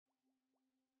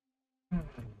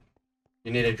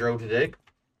You need a drill to dig?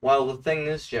 Well, the thing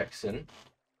is, Jackson,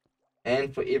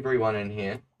 and for everyone in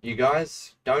here, you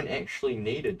guys don't actually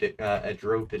need a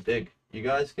drill to dig. You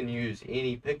guys can use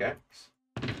any pickaxe,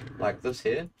 like this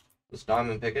here, this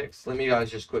diamond pickaxe. Let me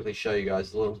guys just quickly show you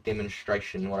guys a little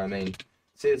demonstration what I mean.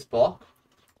 See this block?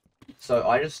 So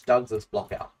I just dug this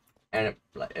block out, and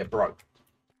it broke.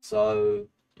 So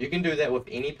you can do that with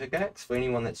any pickaxe. For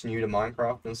anyone that's new to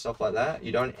Minecraft and stuff like that,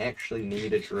 you don't actually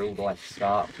need a drill to like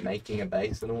start making a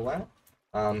base and all that.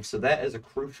 So that is a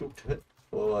crucial tip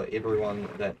for everyone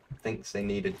that thinks they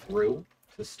need a drill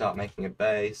to start making a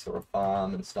base or a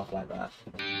farm and stuff like that.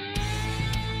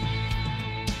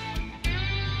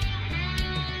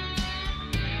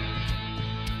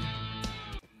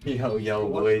 Yo,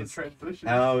 boys.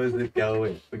 How is it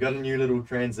going? We got a new little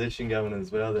transition going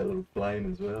as well, that little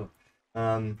flame as well.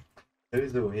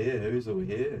 Who's all here? Who's all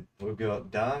here? We've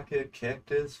got Darker,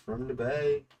 Cactus, From the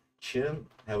Bay, Chimp.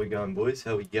 How we going, boys?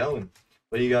 How we going?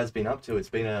 What have you guys been up to? It's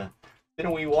been a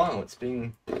wee while. It's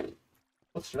been,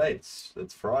 what's today?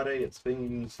 It's Friday. It's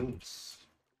been since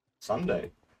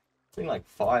Sunday. It's been like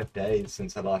 5 days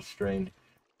since I last streamed.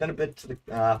 Done a bit to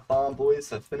the farm,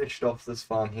 boys. I finished off this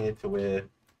farm here to where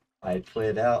I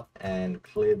cleared out and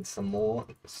cleared some more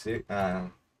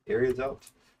areas out.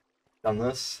 Done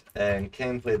this, and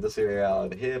Cam cleared this area out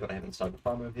over here, but I haven't started the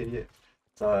farm over here yet.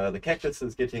 So the cactus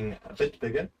is getting a bit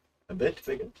bigger,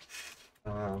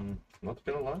 not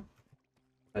gonna lie.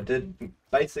 I did,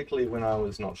 basically when I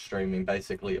was not streaming,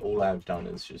 basically all I've done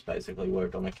is just basically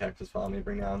worked on a cactus farm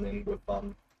every now and then with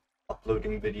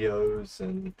uploading videos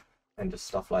and just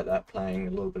stuff like that, playing a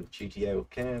little bit of GTA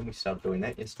with Cam. We started doing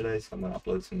that yesterday, so I'm going to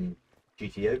upload some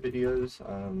GTA videos to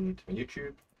my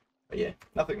YouTube. But yeah,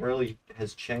 nothing really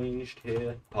has changed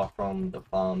here, apart from the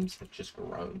farms have just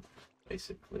grown,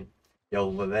 basically. Yo,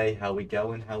 Leve, how we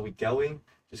going? How we going?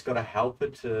 Just got a helper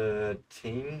to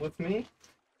team with me?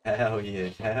 Hell yeah,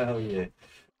 hell yeah.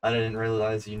 I didn't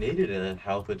realize you needed a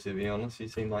helper, to be honest. You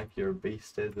seem like you're a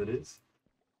beast as it is.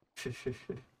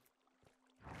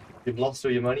 You've lost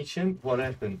all your money, Chimp? What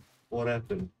happened? What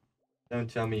happened? Don't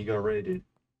tell me you got raided.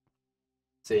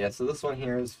 So yeah, so this one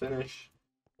here is finished.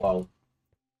 Well,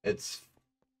 it's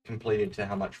completed to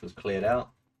how much was cleared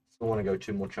out. Still want to go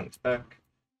 2 more chunks back.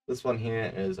 This one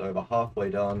here is over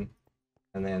halfway done.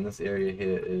 And then this area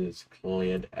here is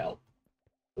cleared out.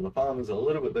 So the farm is a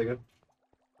little bit bigger,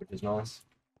 which is nice.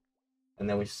 And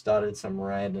then we started some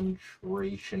random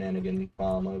tree shenanigan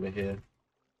farm over here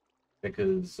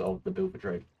because of the build for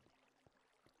trade.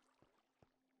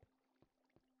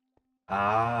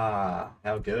 Ah,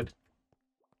 how good.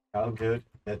 How good.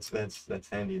 That's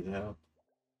handy as hell.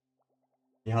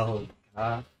 Yo,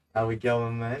 how we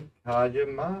going, man?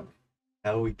 Carja Mark?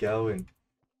 How we going?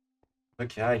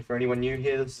 Okay, for anyone new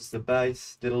here, this is the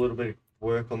base. Did a little bit of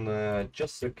work on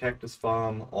just the cactus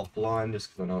farm offline,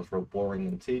 just because I know it's real boring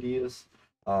and tedious.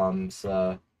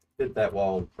 So did that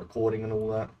while recording and all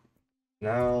that.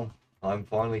 Now I'm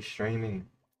finally streaming.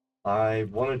 I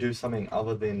want to do something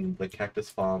other than the cactus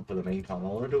farm for the meantime. I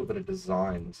want to do a bit of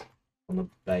designs on the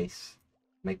base,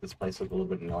 make this place look a little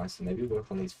bit nicer. Maybe work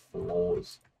on these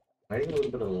floors. Maybe a little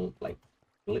bit of like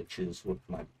glitches with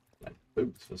my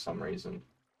boots for some reason.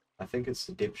 I think it's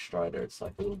the dip strider. It's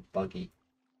like a little buggy.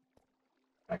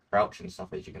 I crouch and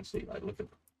stuff, as you can see. Like look at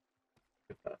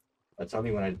that. That's only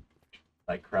when I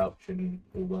like crouch and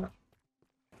all that.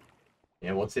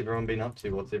 Yeah, what's everyone been up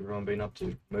to? What's everyone been up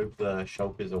to? Move the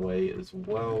shulkers away as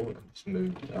well. And just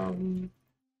move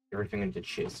everything into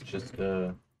chest just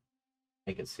to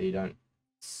make it so you don't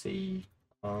see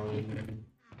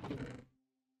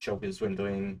shulkers when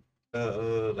doing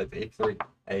like the F3.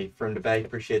 Hey, from the bay,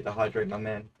 appreciate the hydrate, my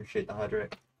man. Appreciate the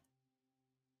hydrate.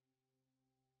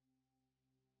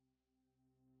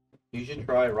 You should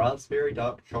try raspberry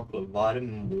dark chocolate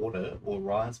vitamin water or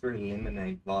raspberry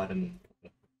lemonade vitamin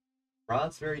water.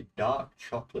 Raspberry dark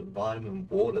chocolate vitamin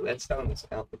water. That sounds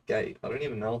out the gate. I don't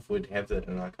even know if we'd have that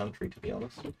in our country, to be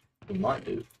honest. We might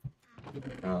do.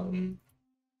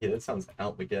 Yeah, that sounds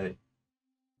out the gate.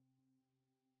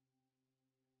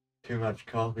 Too much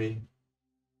coffee.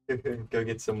 Go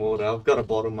get some water. I've got a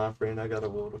bottle, my friend. I got a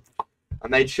water. I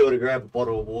made sure to grab a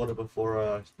bottle of water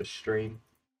before the stream.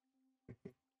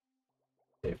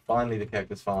 Yeah, finally the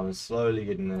cactus farm is slowly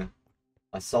getting there.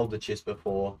 I sold the chest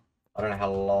before. I don't know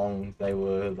how long they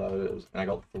were though, and I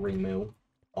got 3 mil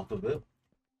off of it.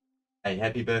 Hey,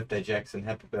 happy birthday, Jackson.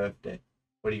 Happy birthday.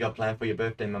 What do you got planned for your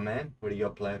birthday, my man? What do you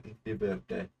got planned for your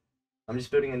birthday? I'm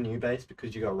just building a new base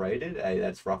because you got raided. Hey,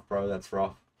 that's rough, bro. That's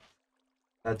rough.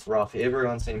 That's rough.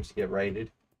 Everyone seems to get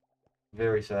raided.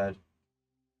 Very sad.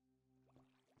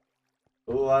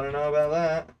 Oh, I don't know about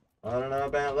that. I don't know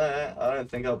about that. I don't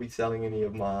think I'll be selling any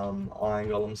of my iron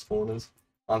golem spawners.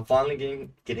 I'm finally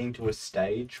getting to a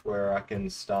stage where I can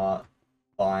start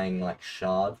buying like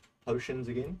shard potions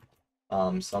again.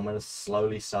 So I'm gonna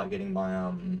slowly start getting my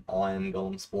iron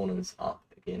golem spawners up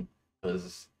again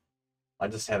because I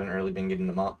just haven't really been getting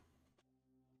them up.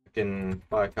 I can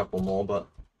buy a couple more, but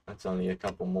that's only a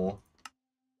couple more.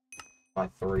 Buy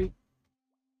 3.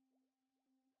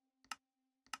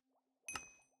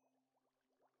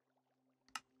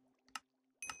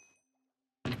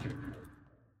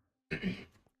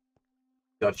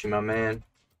 Got you, my man.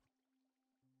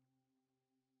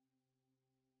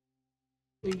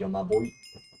 There you go, my boy.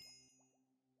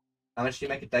 How much do you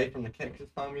make a day from the cactus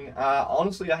farming?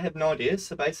 Honestly, I have no idea.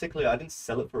 So basically, I didn't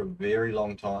sell it for a very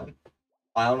long time.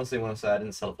 I honestly want to say I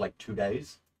didn't sell it for like 2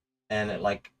 days, and it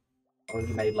like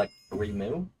only made like 3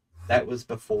 mil. That was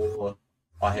before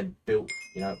I had built,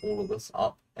 you know, all of this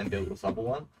up and built this other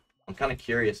one. I'm kind of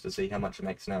curious to see how much it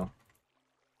makes now.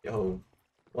 Yo,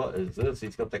 what is this?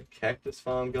 He's got the cactus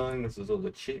farm going. This is all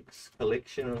the chicks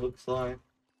collection, it looks like.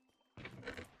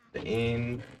 The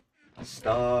end,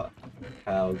 start,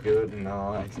 how good,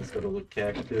 nice. He's got all the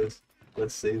cactus.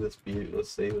 Let's see this beauty. Let's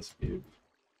see this beauty.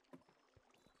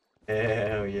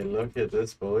 Hell yeah, look at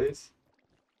this, boys.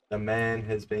 The man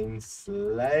has been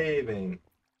slaving.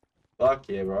 Fuck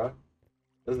yeah, bro.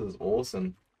 This is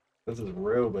awesome. This is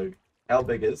real big. How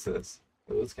big is this?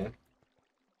 Oh, this guy.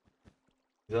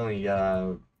 He's only,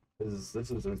 this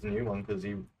is his new one because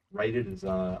he raided his,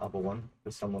 other one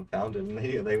because someone found it and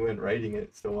they weren't raiding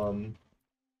it. So,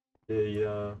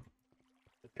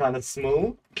 it's kind of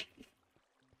small.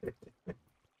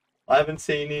 I haven't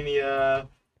seen any,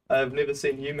 I've never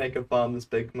seen you make a farm this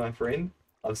big, my friend.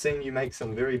 I've seen you make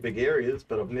some very big areas,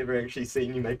 but I've never actually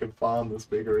seen you make a farm this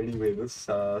big or anywhere this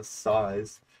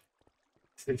size.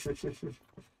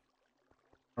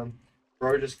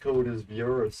 Bro just called his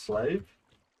viewer a slave.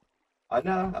 I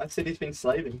know, I said he's been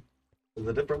slaving. There's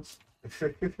a difference.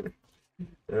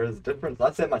 There is a difference.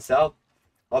 I said myself,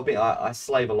 I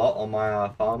slave a lot on my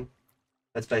farm.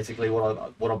 That's basically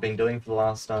what I've been doing for the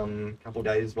last couple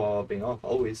days while I've been off.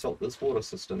 Oh, he solved this water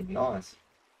system. Nice,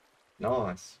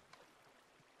 nice.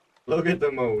 Look at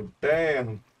them all.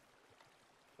 Damn,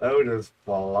 they were just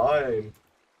flying.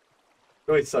 It's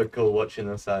always so cool watching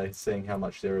this, seeing how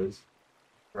much there is.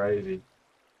 Crazy.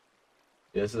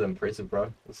 Yeah, this is impressive,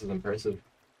 bro. This is impressive.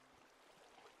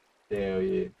 Hell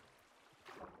yeah.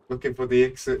 Looking for the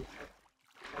exit.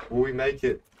 Will we make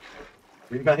it?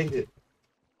 We made it.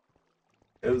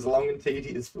 It was long and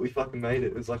tedious, but we fucking made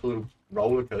it. It was like a little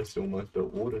roller coaster almost,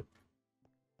 but water.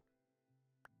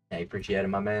 Hey, appreciate it,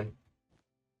 my man.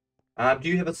 Do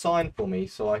you have a sign for me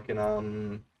so I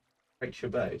can, reach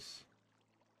your base?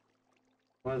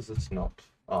 Why is this not?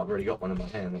 Oh, I've already got one in my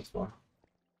hand, that's why.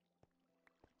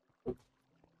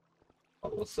 Oh,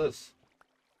 what's this?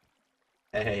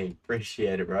 Hey,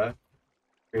 appreciate it, bro.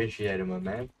 Appreciate it, my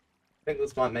man. I think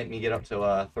this might make me get up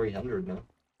to 300 now.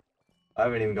 I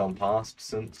haven't even gone past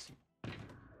since.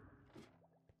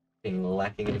 Been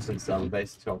lacking since the other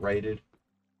base got raided.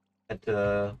 Had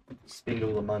to spend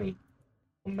all the money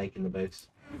on making the base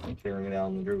and carrying it out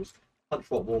on the drills. Punch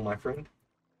what wall, my friend?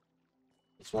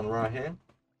 This one right here?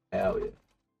 Hell yeah.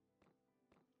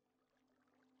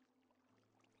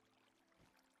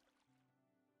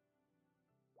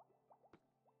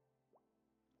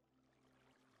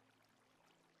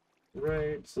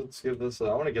 Right, so let's give this I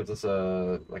want to give this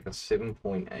like a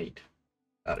 7.8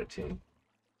 out of 10.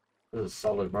 This is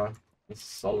solid, bro. This is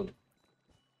solid.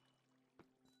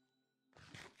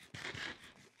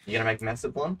 You gonna make a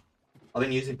massive one? I've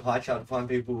been using pie chart to find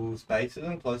people's bases.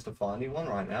 I'm close to finding one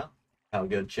right now. How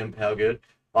good, chimp, how good.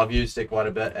 I've used it quite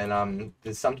a bit, and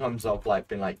there's sometimes I've like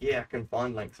been like, yeah, I can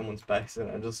find like someone's base, and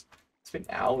I just spent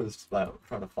hours like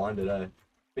trying to find it.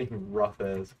 It's been rough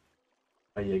as.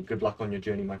 Oh yeah, good luck on your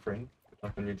journey, my friend. Good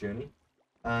luck on your journey.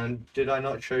 Did I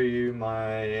not show you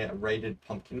my raided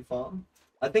pumpkin farm?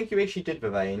 I think you actually did,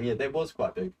 Vivian. Yeah, that was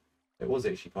quite big. It was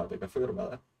actually quite big. I forgot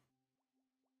about that.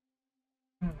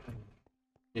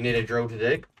 You need a drill to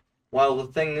dig? Well, the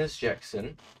thing is,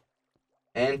 Jackson,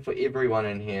 and for everyone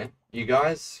in here, you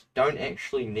guys don't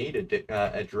actually need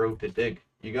a drill to dig.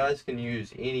 You guys can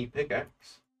use any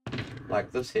pickaxe,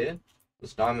 like this here.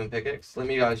 This diamond pickaxe. Let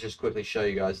me guys just quickly show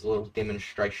you guys a little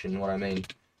demonstration what I mean.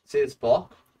 See this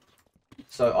block?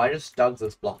 So I just dug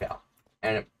this block out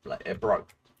and it broke.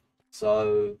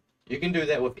 So you can do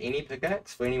that with any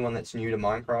pickaxe for anyone that's new to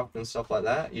Minecraft and stuff like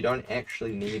that. You don't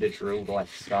actually need a drill to like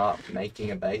start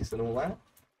making a base and all that.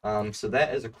 So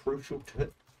that is a crucial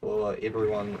tip for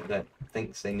everyone that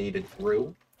thinks they need a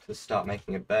drill to start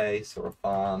making a base or a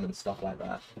farm and stuff like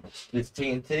that. There's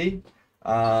TNT.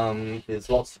 There's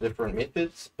lots of different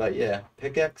methods, but yeah,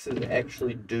 pickaxes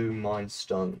actually do mine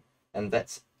stone, and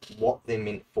that's what they're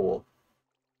meant for.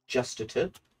 Just a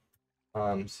tip.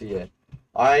 So yeah,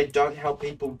 I don't help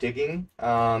people digging,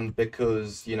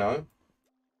 because you know,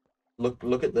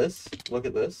 look at this,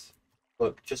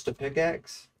 look, just a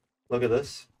pickaxe. Look at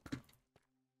this.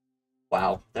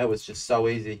 Wow, that was just so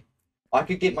easy. I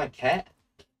could get my cat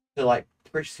to like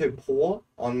press her paw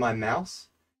on my mouse,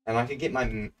 and I could get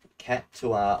my cat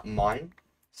to mine.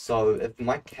 So if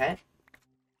my cat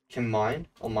can mine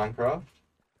on Minecraft,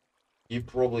 you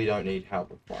probably don't need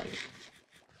help with mining.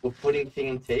 With putting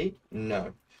TNT,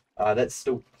 no. That's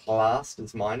still classed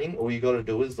as mining. All you gotta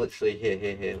do is literally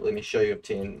here. Let me show you a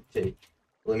TNT.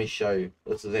 Let me show you.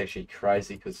 This is actually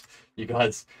crazy because you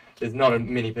guys, there's not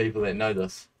many people that know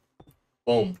this.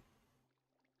 Boom.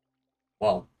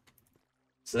 Wow.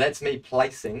 So that's me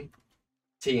placing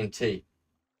TNT.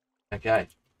 Okay.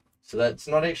 So that's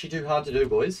not actually too hard to do,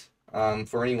 boys.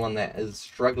 For anyone that is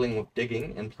struggling with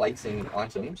digging and placing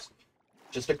items,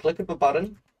 just a click of a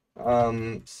button.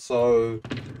 So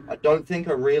I don't think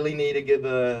I really need to give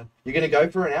a... You're gonna go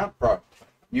for it now? Bro,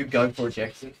 you go for it,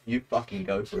 Jackson. You fucking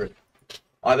go for it.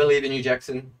 I believe in you,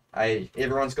 Jackson. Hey,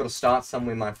 everyone's got to start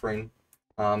somewhere, my friend.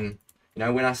 You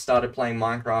know, when I started playing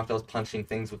Minecraft, I was punching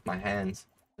things with my hands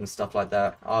and stuff like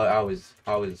that. I was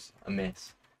a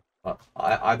mess. But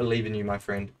I believe in you, my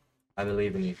friend. I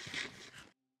believe in you.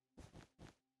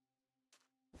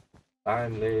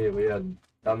 Finally, we are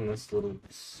done this little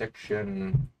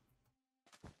section.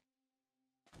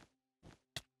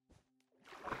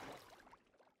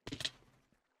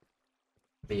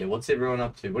 But yeah, what's everyone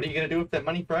up to? What are you going to do with that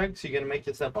money, frags? You going to make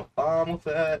yourself a farm with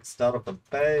that? Start up a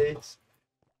base?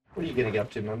 What are you going to get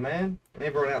up to, my man? And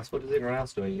everyone else, what is everyone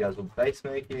else doing? You guys were base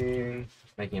making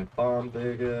a farm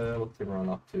burger. What's everyone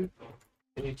up to?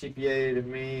 Can you TPA to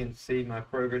me and see my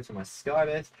progress on my sky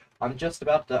base? I'm just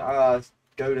about to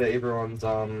go to everyone's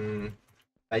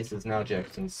bases now,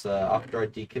 Jackson. So after I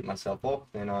dekit myself off,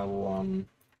 then I will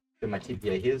get my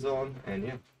TPA hairs on, and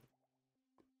yeah.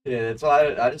 Yeah, that's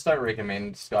why I just don't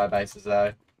recommend sky bases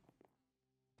though.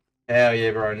 Hell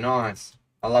yeah, bro, nice.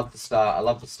 I love the start. I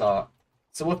love the start.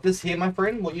 So with this here, my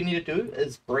friend, what you need to do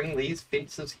is bring these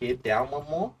fences here down one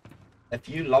more. If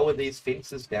you lower these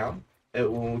fences down,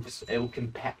 it will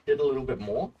compact it a little bit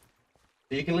more.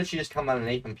 So you can literally just come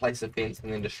underneath and place a fence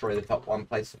and then destroy the top one,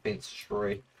 place a fence,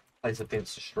 destroy, place a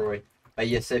fence, destroy. But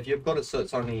yeah, so if you've got it so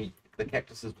it's only the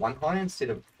cactus is one high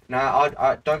instead of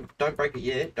I don't break it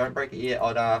yet. Don't break it yet.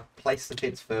 I'd place the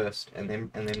fence first and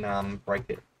then break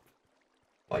it.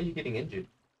 Why are you getting injured?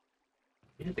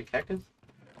 You hit the cactus?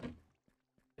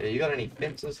 Yeah, you got any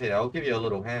fences here? I'll give you a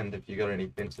little hand if you got any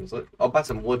fences. Look, I'll buy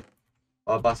some wood.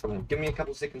 I'll buy some wood. Give me a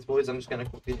couple seconds, boys. I'm just gonna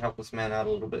quickly help this man out a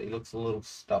little bit. He looks a little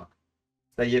stuck.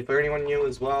 So yeah, for anyone new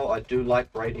as well, I do like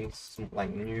raiding some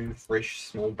like new, fresh,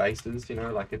 small bases. You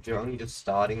know, like if you're only just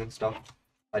starting and stuff,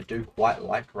 I do quite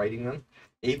like raiding them,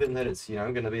 even that it's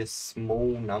going to be a small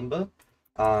number.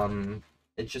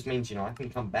 It just means I can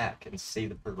come back and see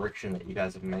the progression that you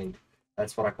guys have made.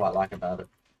 That's what I quite like about it.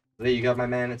 So there you go, my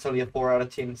man. It's only a 4 out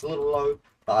of 10. It's a little low,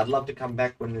 but I'd love to come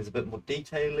back when there's a bit more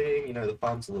detailing. The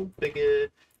farm's a little bigger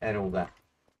and all that.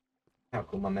 How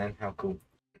cool, my man. How cool.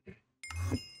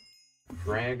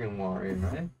 Dragon Warrior,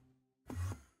 right?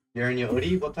 You're in your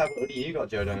hoodie? What type of hoodie you got,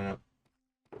 Joe Donut?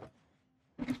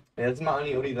 Yeah, this is my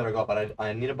only hoodie that I got, but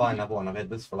I need to buy another one. I've had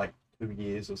this for like 2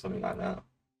 years or something like that.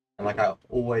 And like I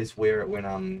always wear it when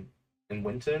I'm in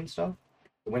winter and stuff.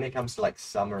 But when it comes to like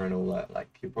summer and all that, like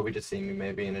you'll probably just see me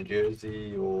maybe in a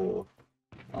jersey or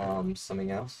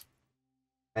something else.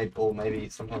 Maybe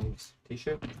sometimes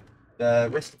t-shirt. The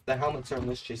rest of the helmets are on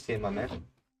this chest here, my man.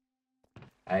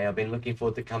 Hey, I've been looking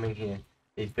forward to coming here.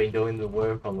 He's been doing the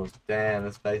work on this. Damn,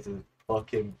 this place is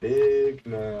fucking big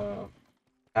now.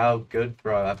 How good,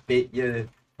 bro. I bet you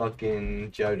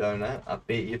fucking Joe Donut. I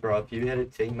bet you, bro, if you had a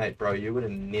teammate, bro, you would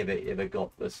have never ever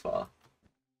got this far.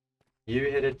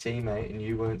 You had a teammate and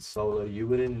you weren't solo, you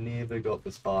would have never got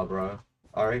this far, bro.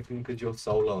 I reckon because you're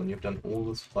solo and you've done all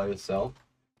this by yourself,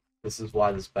 this is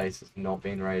why this base has not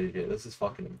been raided yet. This is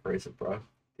fucking impressive, bro.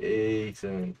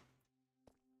 Decent.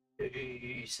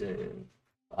 Decent.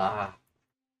 Ah.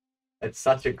 It's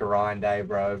such a grind, eh,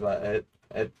 bro, but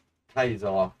it pays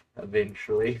off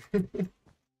eventually.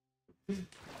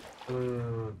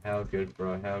 Oh, how good,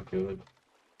 bro, how good.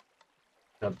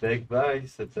 It's a big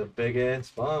base, it's a big ass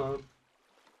farm.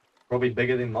 Probably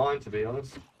bigger than mine, to be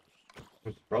honest.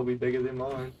 It's probably bigger than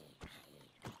mine.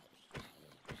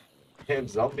 Damn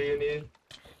zombie in here.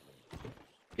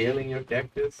 Healing your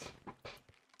cactus.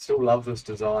 Still love this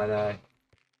design, eh?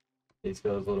 He's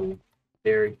got his little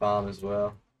dairy farm as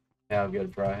well. How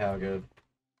good, bro, how good.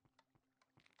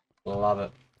 Love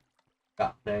it.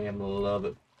 God damn, love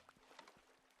it.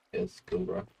 It's cool,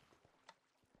 bro.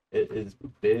 It is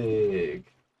big.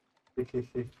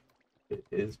 It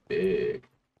is big.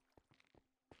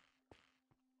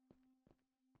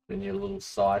 And your little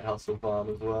side hustle farm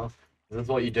as well. This is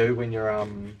what you do when you're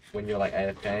like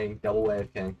AFKing, double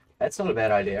AFKing. That's not a bad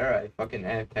idea, right? Fucking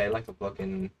AFK like a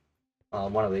fucking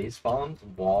one of these farms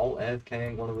while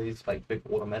AFKing one of these like big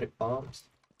automatic farms.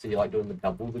 So you're like doing the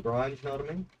grind, you know what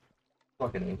I mean?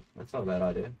 Fucking that's not a bad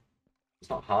idea. It's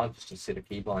not hard just to set a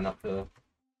keybind up to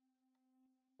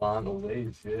plant all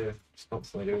these, yeah. Just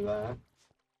constantly do that.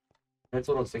 That's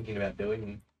what I was thinking about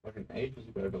doing fucking ages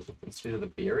ago, but instead of the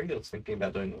berry, I was thinking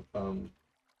about doing the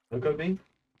cocoa bean,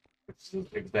 which is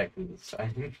exactly the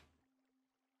same.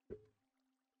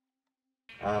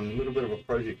 A little bit of a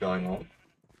project going on.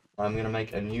 I'm gonna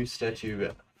make a new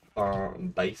statue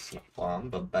farm base, not farm,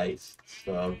 but base.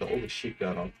 So I've got all the shit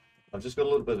going on. I've just got a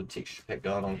little bit of texture pack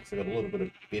going on because I've got a little bit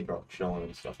of bedrock showing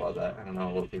and stuff like that. And I know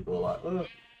a lot of people are like, oh,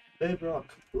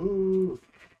 bedrock, ooh,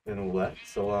 and all that.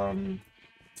 So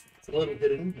it's a little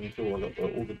hidden until I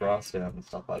got all the grass down and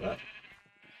stuff like that.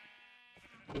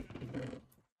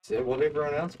 So what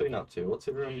everyone else been up to? What's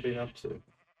everyone been up to?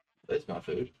 There's my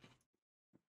food.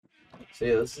 So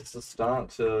yeah, this is the start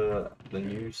to the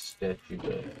new statue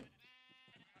bit.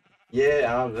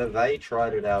 Yeah, they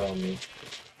tried it out on me.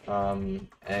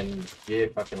 And yeah,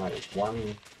 fucking like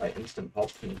one like instant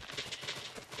popped me.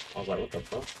 I was like, what the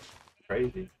fuck?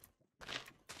 Crazy.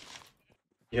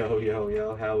 Yo, yo,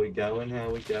 yo, how we going?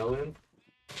 How we going?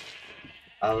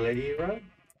 Alira?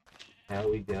 How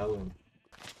we going?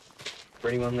 For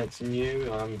anyone that's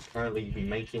new, I'm currently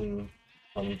making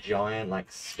some giant like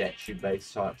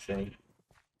statue-based type thing.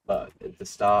 But at the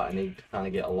start I need to kinda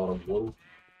get a lot of wool.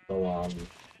 So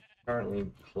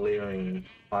currently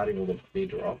fighting all the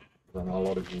bedrock. I know a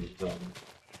lot of you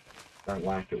don't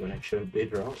like it when I show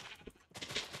bedrock.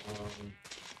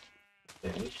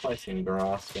 Yeah, I'm just placing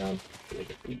grass down to like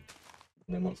a feet.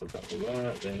 And then once I've got all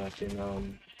that, then I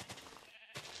can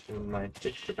turn my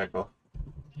texture pack off.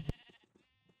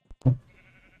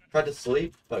 Tried to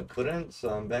sleep but couldn't, so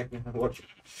I'm back now watching.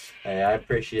 Hey, I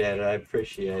appreciate it, I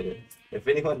appreciate it. If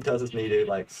anyone does need to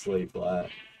like sleep,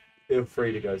 like feel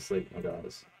free to go sleep, my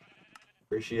guys.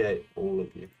 Appreciate all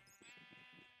of you.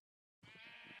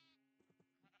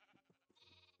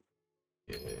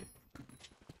 Yeah.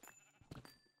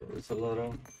 There's a lot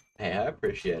of. Hey, I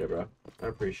appreciate it, bro. I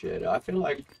appreciate it. I feel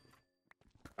like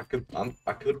I could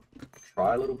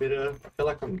try a little bit of. I feel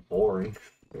like I'm boring.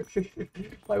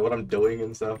 Like what I'm doing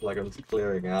and stuff. Like I'm just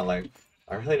clearing out. Like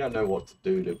I really don't know what to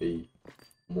do to be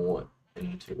more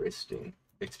interesting.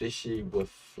 Especially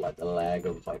with like the lag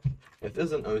of like if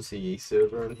there's an OCE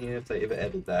server in here, if they ever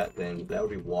added that, then that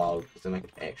would be wild because then I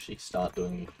could actually start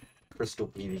doing crystal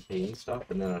PvP and stuff,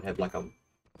 and then I'd have like a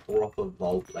proper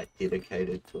vault like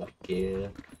dedicated to like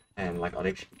gear, and like I'd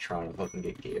actually try and fucking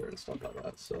get gear and stuff like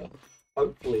that. So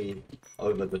hopefully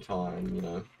over the time, you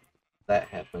know, that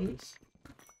happens.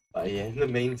 But yeah, in the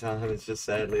meantime, it's just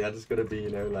sadly I just gotta be, you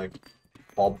know, like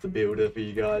Bob the Builder for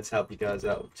you guys, help you guys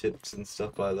out with tips and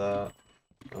stuff like that.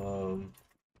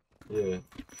 Yeah.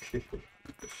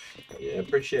 Yeah,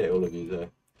 appreciate all of you though.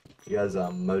 You guys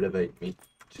motivate me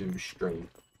to stream.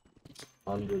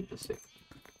 100%.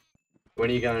 When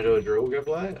are you going to do a drill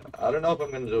giveaway? I don't know if I'm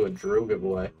going to do a drill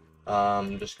giveaway,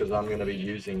 just because I'm going to be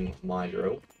using my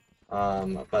drill.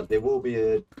 But there will be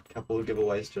a couple of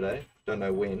giveaways today. Don't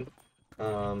know when.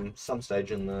 Some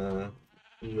stage in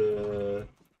the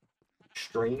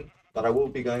stream. But I will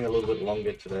be going a little bit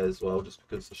longer today as well, just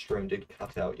because the stream did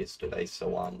cut out yesterday. So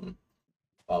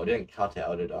well, it didn't cut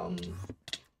out. It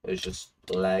was just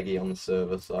laggy on the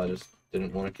server, so I just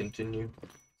didn't want to continue.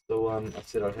 So I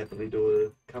said I'd happily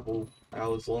do a couple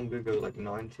hours longer, go like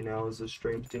 9-10 hours of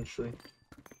stream potentially.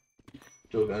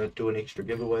 Do an extra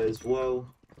giveaway as well.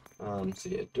 So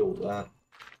yeah, do all that.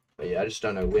 But yeah, I just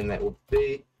don't know when that will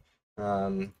be.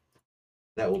 That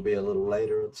will be a little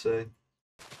later, I'd say.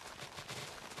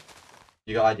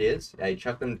 You got ideas? Hey,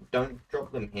 chuck them. Don't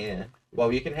drop them here.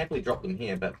 Well, you can happily drop them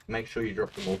here, but make sure you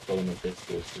drop them also in the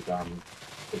Discord, because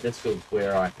the Discord's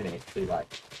where I can actually like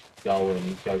go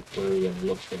through and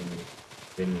look and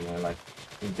then, you know, like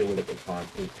and do it at the time.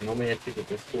 Because normally I check the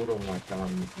Discord on like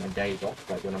my days off,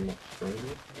 like when I'm not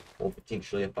streaming, or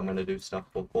potentially if I'm gonna do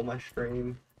stuff before my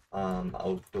stream,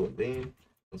 I'll do it then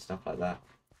and stuff like that.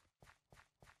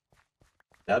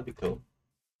 That'd be cool.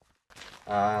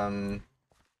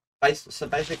 So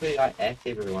basically I act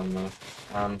everyone though.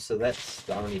 So that's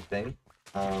the only thing.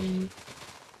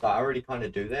 But I already kind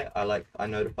of do that. I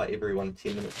notify everyone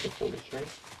 10 minutes before the stream.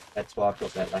 That's why I've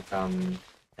got that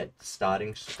that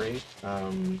starting screen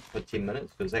for 10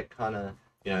 minutes, because that kind of,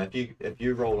 if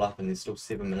you roll up and there's still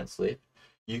 7 minutes left,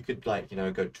 you could go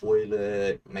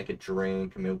toilet, make a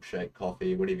drink, a milkshake,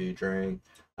 coffee, whatever you drink,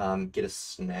 get a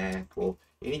snack or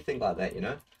anything like that.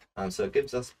 So it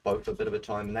gives us both a bit of a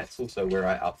time, and that's also where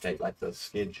I update like the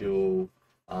schedule,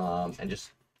 and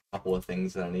just a couple of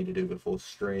things that I need to do before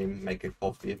stream, make a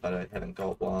coffee if I haven't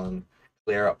got one,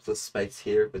 clear up the space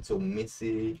here if it's all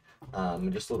messy,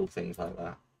 just little things like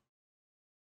that.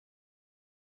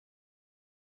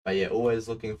 But yeah, always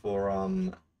looking for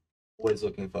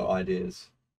ideas.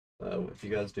 So if you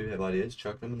guys do have ideas,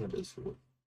 chuck them in the Discord.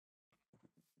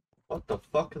 What the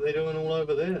fuck are they doing all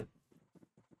over there?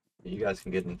 You guys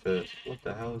can get in first. What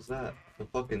the hell is that? The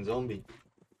fucking zombie.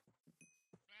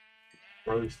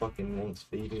 Bro fucking wants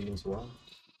feeding as well.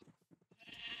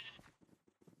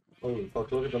 Holy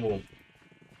fuck, look at them all.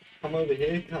 Come over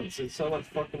here, cunts. There's so much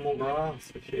fucking more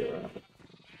grass to share out.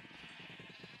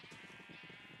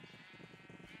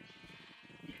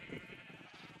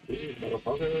 Dude,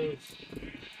 motherfuckers.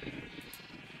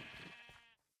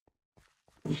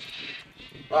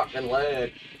 Fucking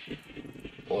leg.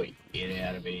 Boy, get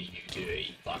out of here, you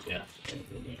dirty fucker.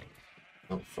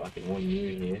 Oh, fucking one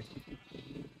you here.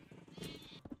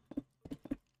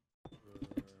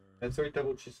 That's 3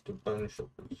 double chested bone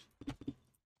shulkers.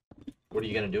 What are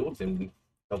you gonna do with them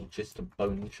double chested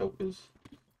bone shulkers?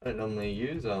 I don't normally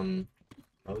use oh,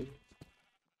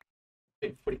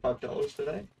 paid $45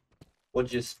 today.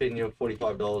 What'd you spend your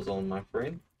 $45 on, my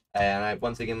friend? And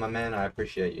once again, my man, I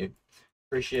appreciate you.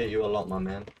 Appreciate you a lot, my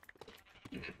man.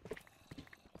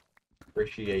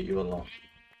 Appreciate you a lot.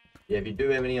 Yeah, if you do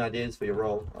have any ideas for your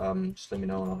role, just let me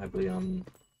know and I'll happily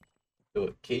do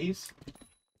it. Keys?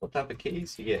 What type of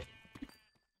keys you get?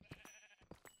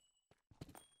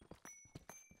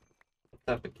 What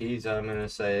type of keys? I'm gonna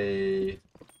say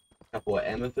a couple of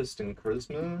amethyst and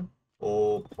charisma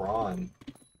or prime.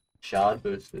 Shard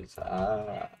boosters.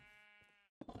 Ah,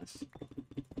 nice.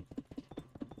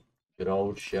 Good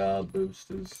old shard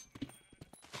boosters.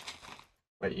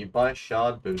 Wait, you buy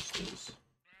shard boosters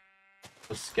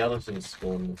for skeleton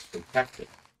spawners for Cactus.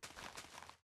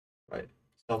 Right.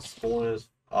 Sell spawners.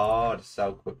 Oh, to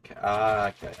sell quick. Ah,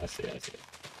 okay. I see.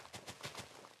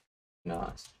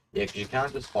 Nice. Yeah, because you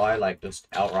can't just buy just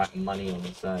outright money on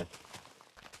the side.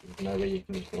 There's no way you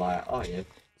can just like, oh yeah,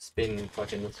 spend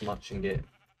fucking this much and get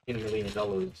 $10 million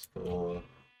for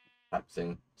type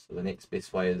thing. So the next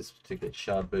best way is to get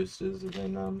shard boosters and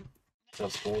then sell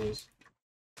spawners.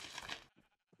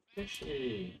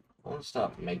 Actually, I want to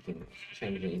start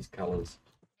changing these colors.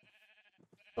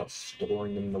 Start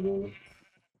storing them in the wall.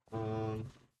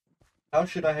 How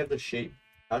should I have the sheep?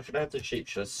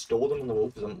 Should I store them in the wall?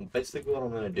 Because basically what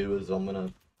I'm going to do is I'm going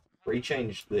to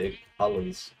rechange the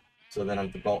colors. So then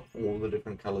I've got all the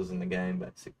different colors in the game,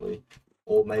 basically.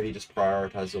 Or maybe just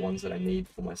prioritize the ones that I need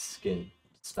for my skin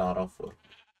to start off with.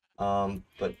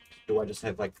 But do I just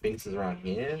have fences around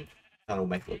here? Kind of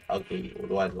make it look ugly, or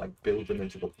do I build them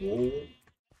into the wall?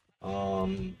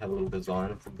 Have a little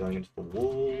design from going into the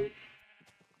wall.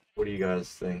 What do you guys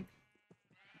think?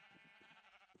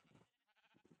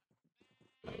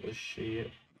 This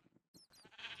shit.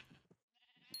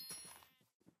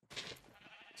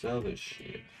 Sell this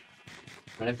shit.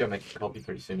 I'm gonna have to go make a copy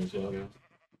pretty soon as well, guys.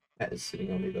 Cat is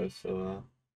sitting on me though, so I'm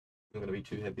not gonna be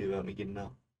too happy about me getting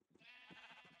up.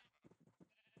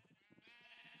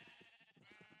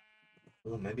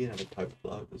 Oh, maybe another poke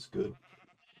blow is good.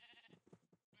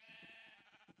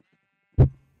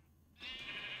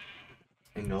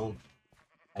 Hang on.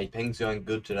 Hey, ping's going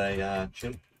good today,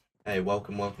 Chimp. Hey,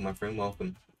 welcome, my friend,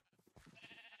 welcome.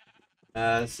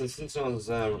 Since I was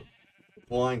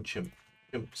replying, Chimp,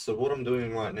 so what I'm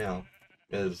doing right now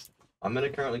is I'm gonna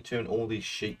currently turn all these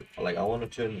sheep, I want to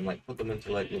turn, put them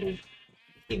into little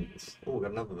pins. Oh,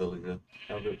 got another villager.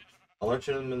 How good. I want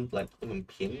to turn them in, put them in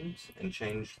pins and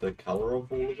change the color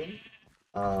of all of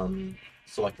them.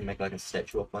 So I can make a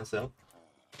statue of myself.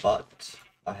 But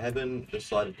I haven't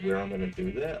decided where I'm going to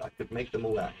do that. I could make them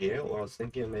all out here, or I was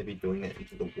thinking of maybe doing that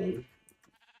into the wall.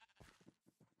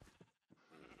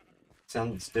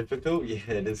 Sounds difficult? Yeah,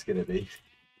 it is going to be.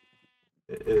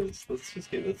 It is. Let's just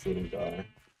get this little guy.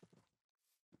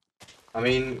 I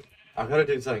mean, I've got to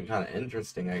do something kind of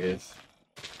interesting, I guess.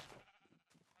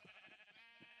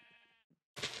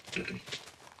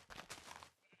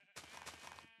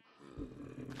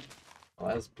 Oh,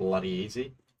 that's bloody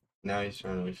easy. Now he's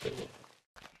trying to reset it.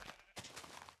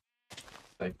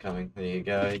 Safe coming. There you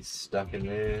go. He's stuck in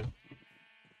there.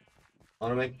 I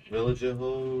wanna make villager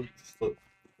hall.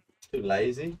 Too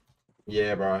lazy.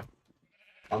 Yeah, bro.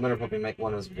 I'm gonna probably make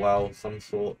one as well. Some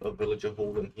sort of villager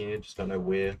hall in here. Just don't know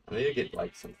where. I need to get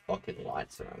like some fucking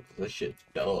lights around because this shit's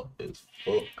dark as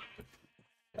fuck.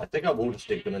 I think I will just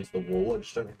stick them into the wall. I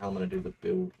just don't know how I'm gonna do the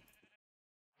build.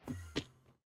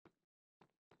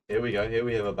 Here we go. Here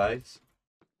we have a base.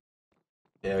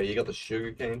 Yeah, you got the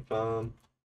sugarcane farm.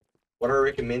 What I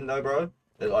recommend though, bro?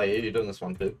 Oh yeah, you're doing this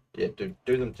one too. Yeah, do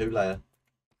them 2-layer.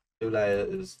 2-layer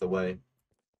is the way.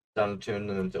 Done to turn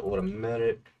them into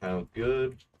automatic. How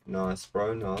good. Nice,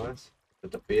 bro. Nice.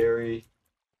 With the berry.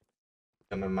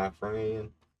 Come in, my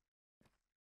friend.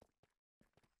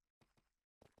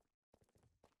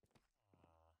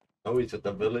 Oh, he's got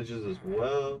the villages as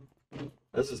well.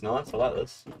 This is nice. I like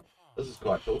this. This is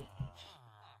quite cool.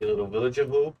 Your little villager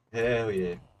hall. Hell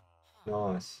yeah.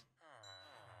 Nice.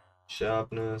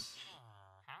 Sharpness.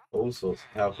 All sorts.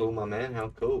 How cool, my man. How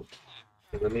cool.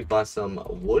 Let me buy some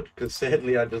wood, because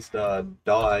sadly I just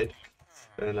died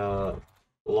and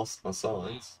lost my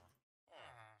signs.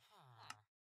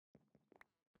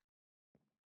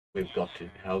 We've got to.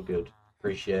 How good.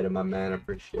 Appreciate it, my man.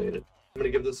 Appreciate it. I'm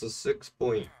gonna give this a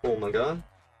 6.4, my guy.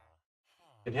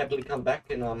 Can happily come back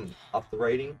and up the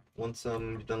rating once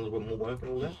you've done a little bit more work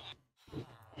and all that.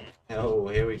 Oh,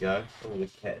 here we go. Oh, the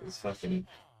cat is fucking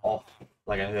off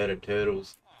like a herd of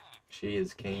turtles. She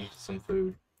is keen for some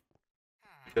food.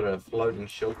 Got a floating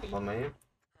shelter, my man.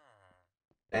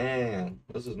 Damn,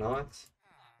 this is nice.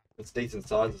 It's decent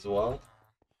size as well.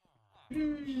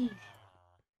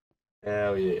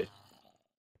 Hell yeah.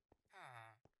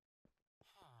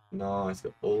 Nice,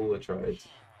 got all the trades.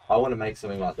 I want to make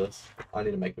something like this. I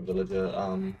need to make a villager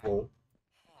hall.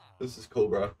 This is cool,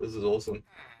 bro. This is awesome.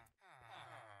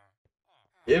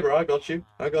 Yeah, bro, I got you.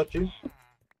 I got you.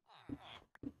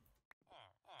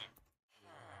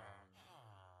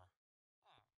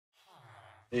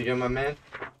 There you go, my man.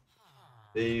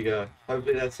 There you go.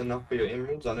 Hopefully that's enough for your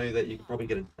emeralds. I know that you can probably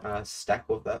get a stack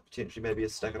with that, potentially maybe a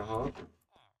stack and a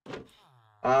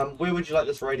half. Where would you like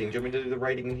this rating? Do you want me to do the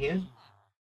rating in here?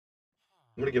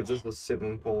 I'm gonna give this a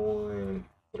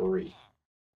 7.3.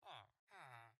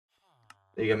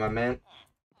 There you go, my man.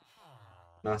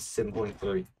 Nice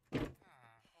 7.3.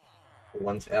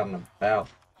 Once out and about.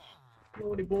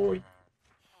 Naughty boy.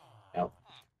 Out.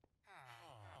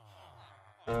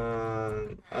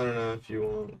 I don't know if you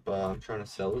want, but I'm trying to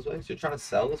sell this base. You're trying to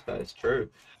sell this base, true.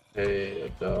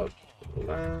 Hey, dog.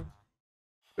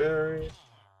 Berry.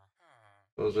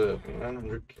 What was it?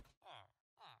 900.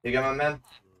 Here you go, my man.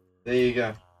 There you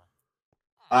go.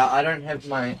 I don't have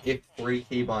my F3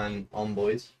 keybind on,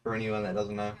 boys, for anyone that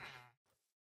doesn't know.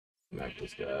 Mac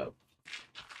just go out.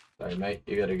 Sorry, mate,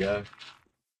 you gotta go.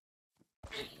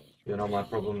 You're not my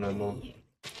problem no more.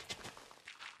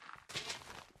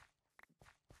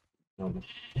 No.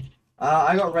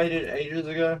 I got raided ages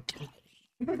ago.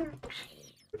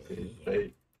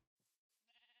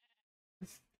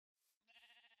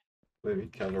 Maybe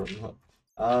cover him up.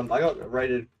 I got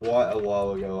raided quite a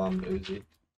while ago, Uzi.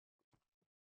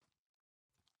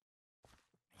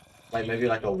 Like maybe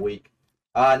like a week.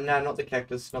 No, not the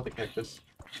cactus, not the cactus.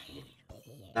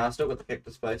 No, I still got the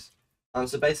cactus base.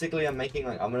 So basically I'm making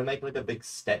like, I'm gonna make like a big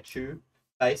statue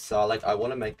base. So like I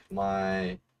wanna make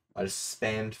my, I just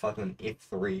spammed fucking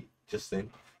F3 just then.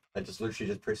 I just literally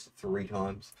just pressed it 3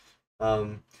 times.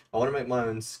 I wanna make my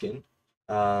own skin.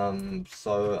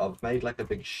 So I've made like a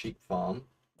big sheep farm.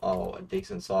 Oh, a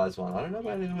decent sized one. I don't know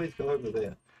why they always go over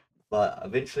there. But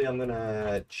eventually I'm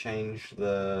gonna change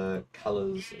the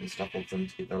colors and stuff of them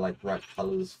to get the like right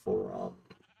colors for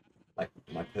like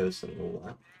my person and all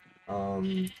that.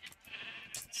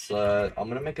 So I'm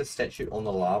gonna make a statue on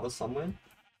the lava somewhere.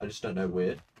 I just don't know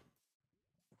where.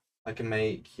 I can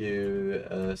make you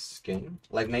a skin.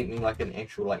 Like make me like an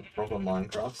actual like proper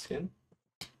Minecraft skin.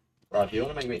 Right, if you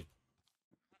wanna make me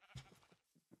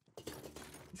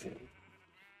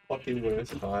fucking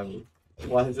worst time.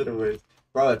 Why is it a worst?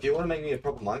 Bro, if you want to make me a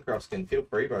proper Minecraft skin, feel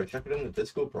free, bro. Chuck it in the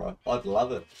Discord, bro. I'd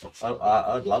love it.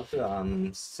 I'd love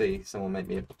to see someone make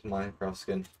me a proper Minecraft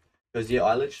skin. Because yeah,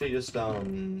 I literally just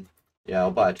yeah,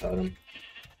 I'll buy a totem.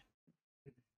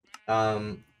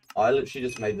 I literally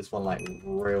just made this one like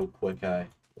real quick,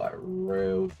 like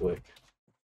real quick.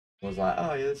 I was like,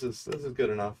 oh yeah, this is good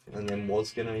enough, and then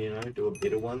was gonna, you know, do a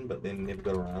better one, but then never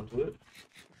got around to it.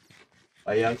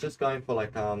 But yeah, I was just going for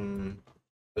like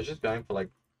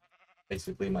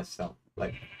basically myself.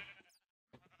 Like,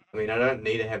 I mean, I don't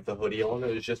need to have the hoodie on.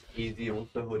 It was just easier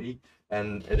with the hoodie,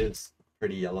 and it is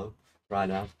pretty yellow right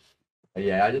now. But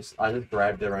yeah, I just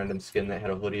grabbed a random skin that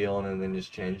had a hoodie on, and then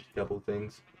just changed a couple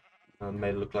things.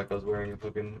 Made it look like I was wearing a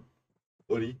fucking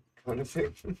hoodie. kind of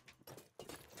thing.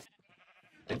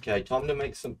 Okay, time to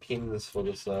make some pins for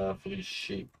this for these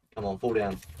sheep. Come on, fall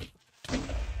down.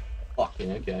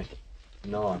 Fucking okay.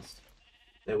 Nice.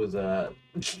 That was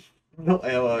not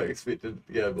how I expected it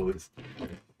to go, boys.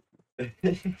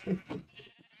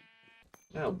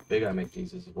 How big I make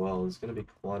these as well. There's gonna be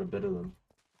quite a bit of them.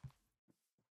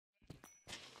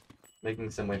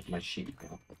 Making some way for my sheep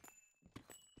now.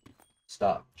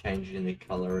 Start changing their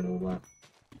colour and all that.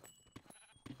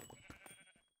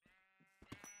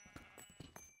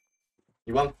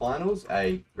 You won finals?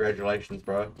 Hey, congratulations,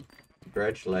 bro.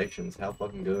 Congratulations. How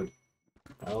fucking good.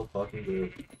 How fucking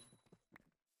good.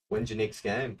 When's your next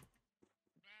game?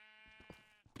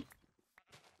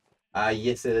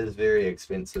 Yes, it is very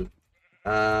expensive.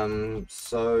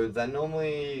 So they're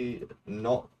normally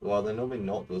not, well, they're normally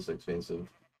not this expensive,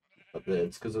 but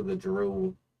it's because of the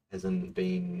drill hasn't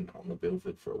been on the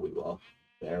Bilford for a wee while.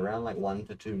 They're around like $1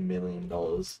 to $2 million,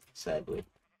 sadly.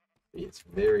 But it's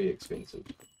very expensive.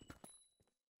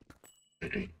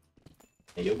 Hey,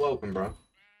 you're welcome, bro.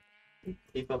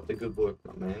 Keep up the good work,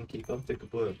 my man. Keep up the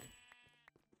good work.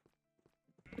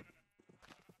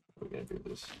 We're gonna do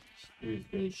this. Excuse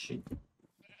me, sheep.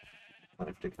 Might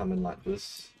have to come in like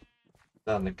this.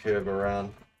 Starting to curve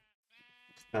around.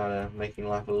 Kind of making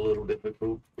life a little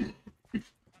difficult.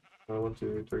 1,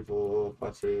 2, 3, 4,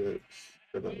 5, 6,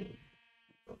 7.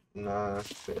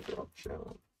 Nice bedrock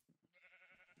channel.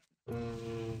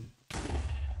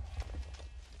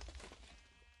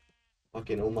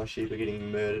 Fucking all my sheep are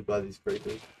getting murdered by these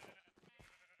creepers.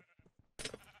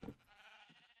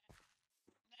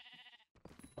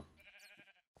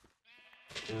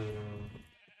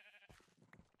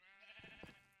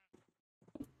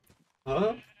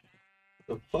 Huh?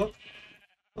 The fuck?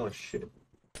 Oh shit.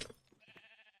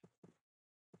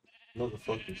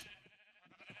 Motherfuckers.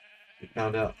 We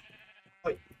found out.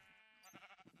 Wait.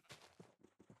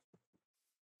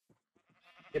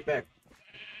 Get back.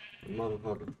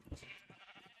 Motherfucker.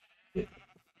 Yeah.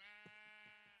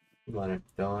 You might have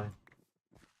to die.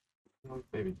 Oh,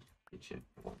 baby. Get you.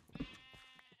 Come on.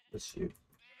 Let's shoot.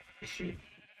 Let's shoot.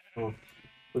 Come on.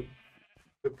 Look.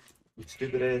 Look. You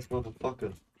stupid ass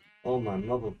motherfucker. Oh my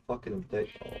motherfucking day.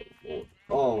 Oh lord.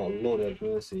 Oh lord have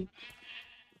mercy.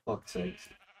 Fuck's sakes.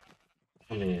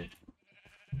 Come here.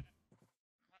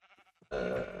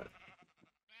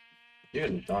 You're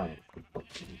gonna die.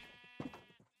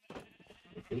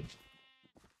 Okay.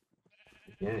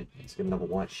 Yeah, let's get another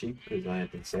white sheep because I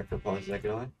have been sacrificed that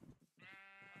guy. I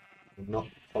will not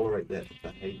tolerate that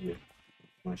behavior.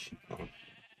 My sheep farm.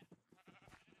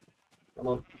 Come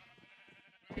on.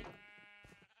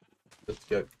 Let's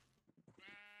go.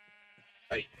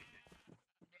 Hey.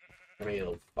 Come here,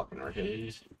 little fucking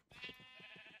raccoons.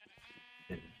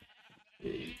 Yeah,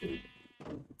 you do.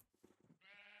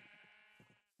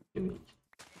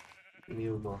 Give me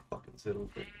all my fucking settle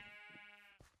thing.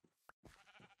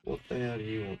 What the hell do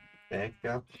you want? Back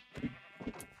up?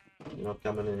 You're not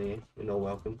coming in here. You're not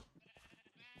welcome.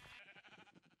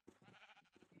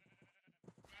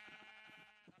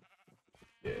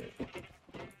 Yeah.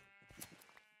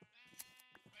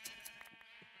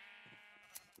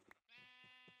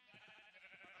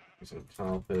 Some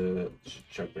carpet.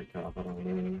 Chuck the carpet on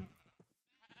there.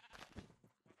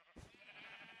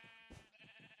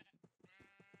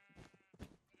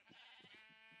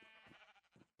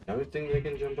 I don't think they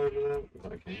can jump over that,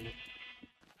 but I can. I'm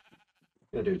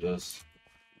gonna do this.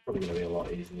 Probably gonna be a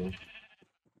lot easier.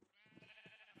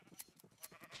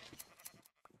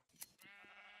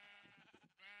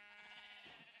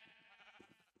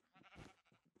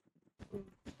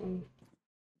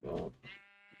 God.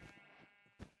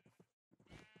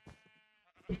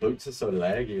 The boots are so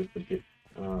laggy if we get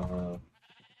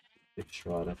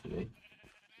Strider for me.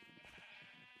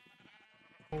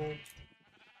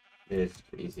 Yeah, it's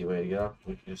the easy way to go.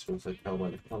 We can just also tell by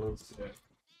the colours. Yeah.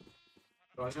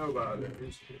 I know about it,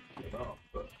 it's enough,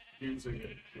 but using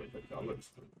it with the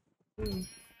colours.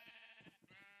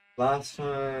 Last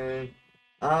time,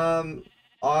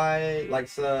 I like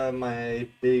my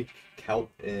big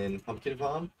kelp in pumpkin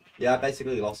farm. Yeah, I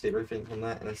basically lost everything from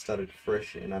that, and I started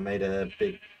fresh, and I made a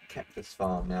big cactus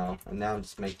farm now, and now I'm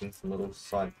just making some little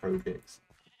side projects.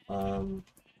 Gonna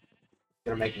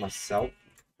make myself.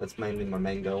 That's mainly my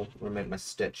main goal. I'm gonna make my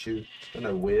statue. I don't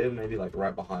know where, maybe like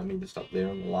right behind me, just up there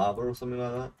on the lava or something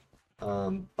like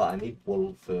that. But I need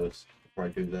wool first before I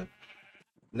do that.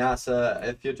 Nah, so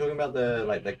if you're talking about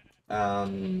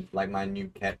like my new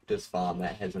cactus farm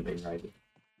that hasn't been raided.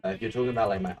 If you're talking about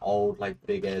like my old like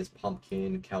big ass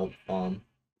pumpkin kelp farm,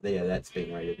 yeah, that's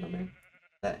been raided, my man.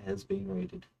 That has been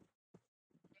raided.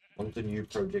 On to new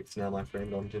projects now, my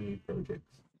friend. On to new projects.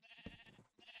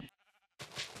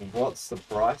 What's the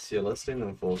price you're listing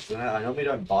them for? 'Cause I normally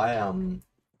don't buy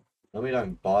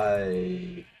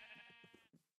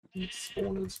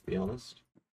spawners, to be honest.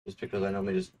 Just because I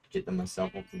normally just get them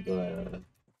myself off of the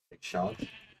shards.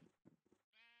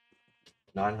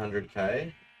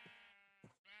 900k?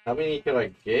 How many can I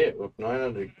get with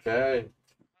 900k?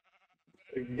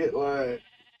 I can get like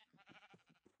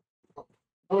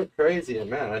oh crazy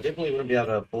amount. I definitely wouldn't be able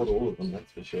to afford all of them,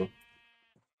 that's for sure.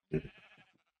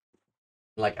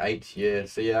 Like 8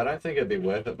 years. So yeah, I don't think it'd be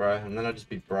worth it, bro. And then I'd just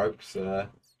be broke, so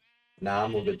nah,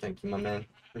 I'm all good, thank you, my man.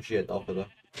 Appreciate the offer though.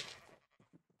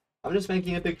 I'm just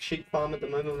making a big sheep farm at the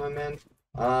moment, my man.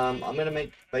 I'm gonna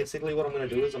make basically what I'm gonna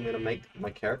do is I'm gonna make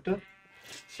my character.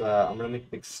 So I'm gonna make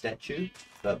a big statue.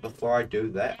 But before I do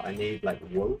that, I need like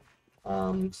wool.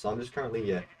 So I'm just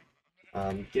currently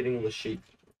getting all the sheep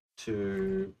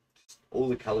to all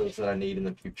the colors that I need in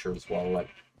the future as well. Like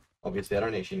obviously I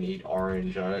don't actually need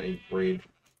orange, I don't need red,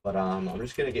 but I'm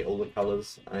just gonna get all the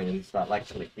colors and start like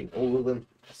collecting all of them,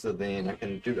 so then I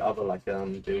can do other like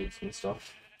builds and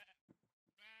stuff.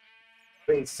 It's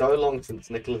been so long since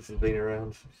Nicholas has been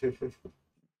around.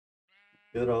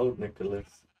 Good old Nicholas.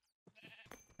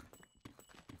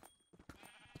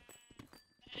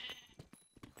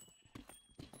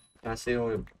 Can I see all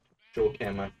your sure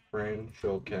can, my friend?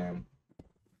 Sure can.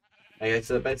 Okay,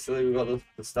 so basically we got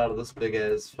the start of this big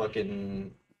ass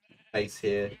fucking base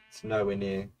here. It's nowhere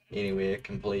near anywhere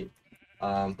complete.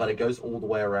 But it goes all the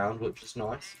way around, which is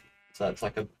nice. So it's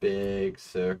like a big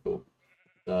circle.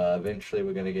 So eventually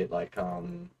we're gonna get like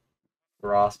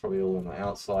grass probably all on the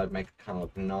outside, make it kind of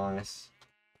look nice.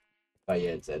 But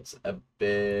yeah, it's a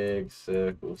big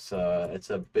circle, so it's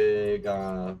a big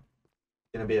gonna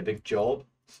be a big job.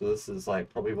 So this is like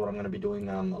probably what I'm gonna be doing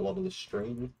a lot of the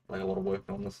stream, like a lot of work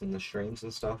on this in the streams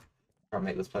and stuff. Try and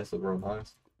make this place look real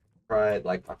nice. Right,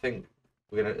 like I think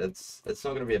we're gonna it's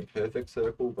not gonna be a perfect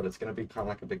circle, but it's gonna be kind of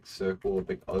like a big circle, a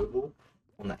big oval.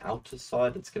 On the outer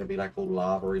side, it's gonna be like all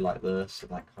lava-y like this,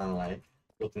 and like kind of like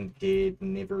looking dead,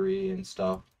 nevery and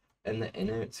stuff. And the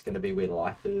inner, it's gonna be where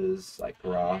life is, like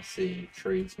grassy,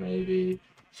 trees maybe.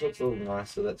 So it's all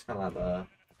nice. So that's kind of like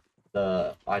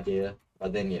the idea.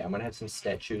 But then yeah, I'm gonna have some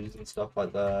statues and stuff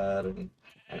like that, and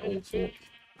all sorts.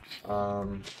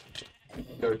 Um,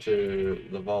 go to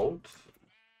the vault.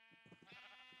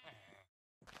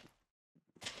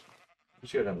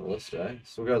 Let's go down the list, eh?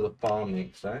 So we'll go to the farm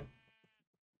next, eh?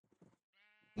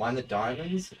 Mine the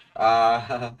diamonds?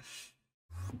 I've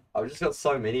just got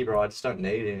so many, bro. I just don't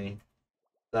need any.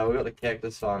 So we got the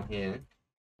cactus farm here,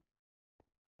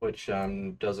 which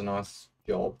does a nice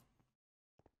job.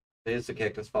 Here's the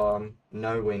cactus farm,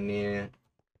 nowhere near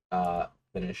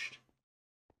finished.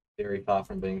 Very far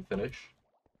from being finished.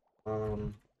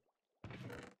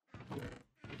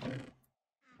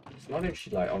 It's not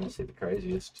actually like honestly the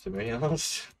craziest, to be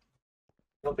honest.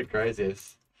 Not the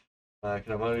craziest. And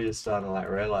I'm only just starting to like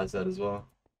realize that as well.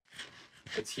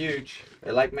 It's huge.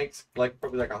 It like makes like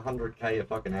probably like 100k a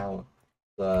fucking hour.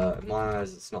 So in my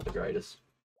eyes, it's not the greatest.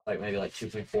 Like maybe like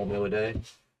 2.4 mil a day.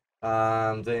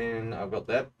 Then I've got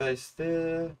that base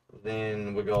there.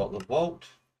 Then we got the vault.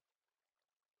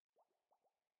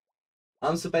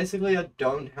 So basically, I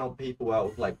don't help people out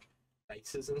with like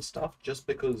bases and stuff just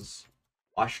because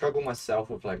I struggle myself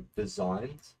with like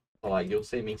designs. So, like you'll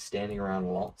see me standing around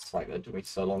lots. Like it took me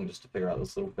so long just to figure out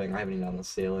this little thing. I haven't even done the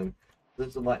ceiling. This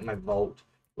is like my vault,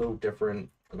 a little different.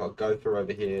 I've got Gopher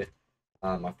over here.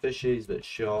 My fishies, a bit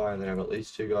shy, and then I've got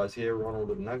these two guys here, Ronald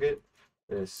and Nugget.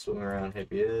 They're swimming around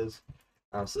happy as.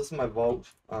 So this is my vault.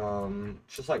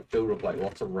 It's just like filled with like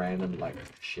lots of random like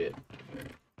shit,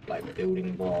 like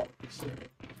building blocks,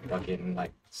 fucking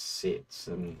like sets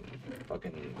and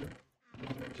fucking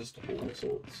just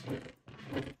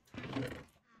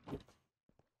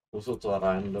all sorts of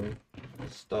random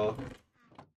stuff.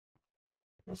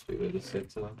 Must be where the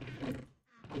sets are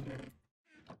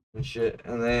and shit.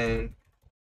 And then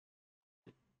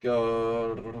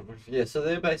yeah, so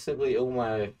they're basically all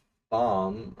my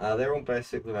farm. They're all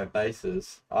basically my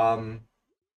bases. Where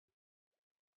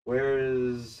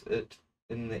is it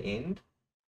in the end?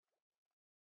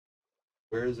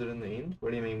 Where is it in the end?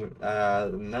 What do you mean?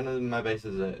 None of my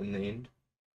bases are in the end.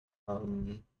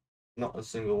 Not a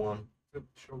single one.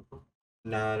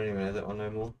 No, I don't even have that one no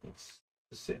more. It's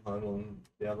just sit home on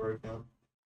the other account.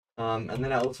 And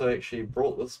then I also actually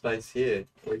brought this space here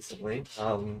recently.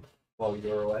 While you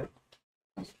were away.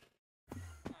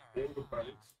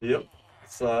 Yep.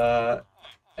 So,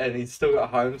 and he's still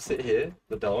got home sit here,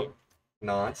 the dog.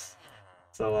 Nice.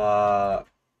 So,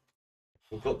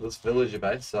 we've got this villager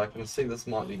base, so I can see this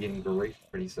might be getting grief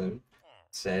pretty soon,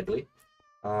 sadly.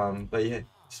 But yeah,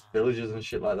 just villagers and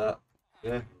shit like that.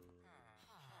 Yeah.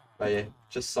 But yeah,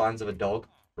 just signs of a dog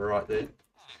right there.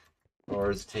 Or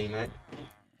his teammate.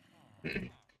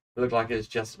 Looked like it was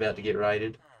just about to get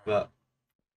raided, but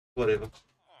whatever.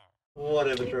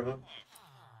 Whatever, Trevor.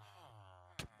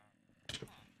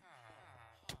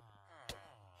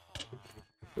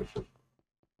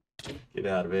 Get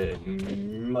out of here,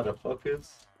 motherfuckers.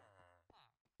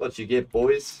 What you get,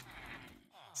 boys?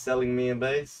 Selling me a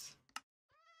base?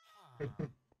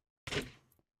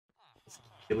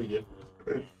 Killing you.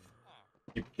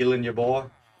 Keep killing your boy.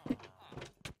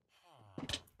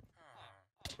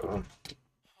 Oh.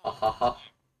 Ha ha ha.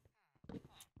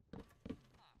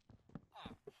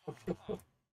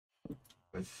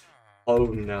 Oh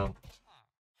no.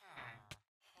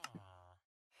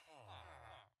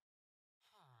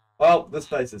 Well, this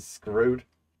place is screwed.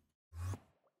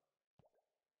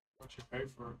 What you pay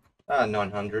for it?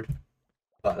 900.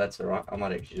 But that's alright. I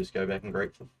might actually just go back and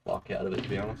break the fuck out of it, to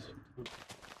be honest.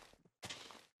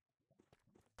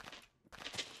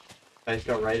 Base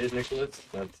got raided, Nicholas?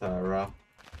 That's rough.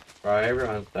 Bro,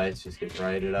 everyone's base just gets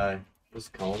raided, eh?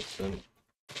 Just constant.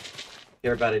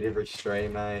 Hear about it every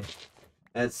stream, eh?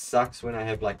 And it sucks when I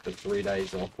have like the 3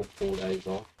 days off or 4 days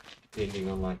off, depending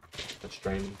on like the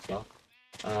stream and stuff.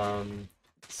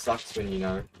 Sucks when, you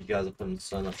know, you guys are putting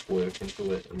so much work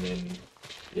into it and then,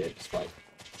 yeah, just like,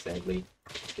 sadly,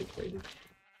 gets raided.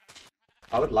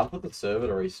 I would love for the server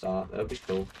to restart, that would be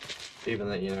cool. Even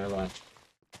that, you know, like,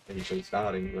 it's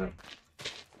restarting, but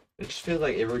it just feels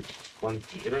like everyone's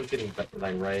getting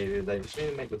like raided. They just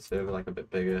need to make the server like a bit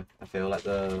bigger. I feel like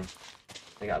they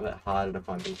got a bit harder to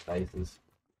find these spaces.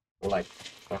 Or like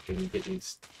fucking get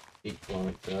these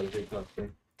clients out of it type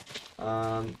thing.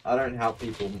 I don't help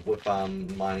people with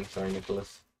mining, sorry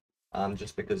Nicholas.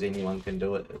 Just because anyone can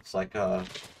do it. It's like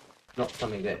not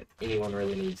something that anyone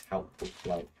really needs help with,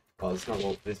 like,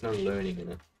 well, there's no learning in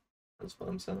it. That's what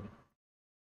I'm saying.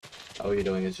 All you're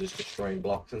doing is just destroying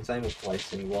blocks, and same with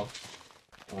placing blocks.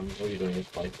 All you're doing is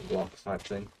placing blocks type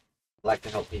thing. I like to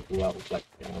help people out with like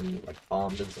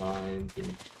farm designs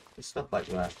and stuff like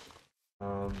that.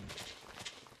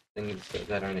 Things that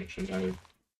they don't actually know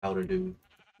how to do.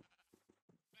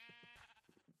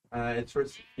 It's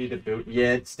risky to build.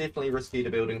 Yeah, it's definitely risky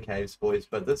to build in caves, boys.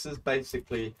 But this is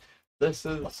basically, this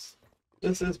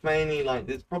is mainly like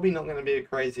there's probably not going to be a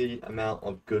crazy amount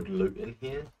of good loot in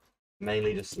here.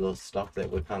 Mainly just the stuff that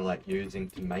we're kind of like using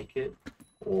to make it,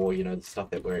 or you know the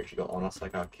stuff that we're actually got on us,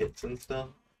 like our kits and stuff.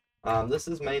 This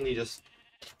is mainly just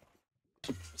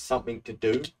something to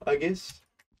do, I guess.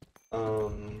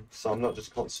 So I'm not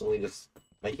just constantly just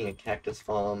making a cactus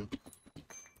farm,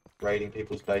 raiding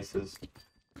people's bases,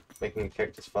 making a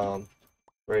cactus farm,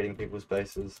 raiding people's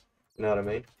bases. You know what I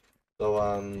mean?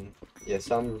 So yeah,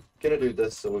 so I'm gonna do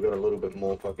this so we've got a little bit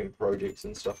more fucking projects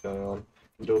and stuff going on,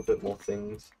 and do a bit more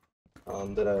things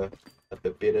that are a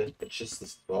bit better. It's just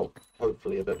this, well,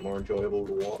 hopefully a bit more enjoyable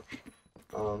to watch.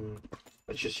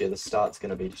 It's just, yeah, the start's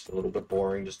gonna be just a little bit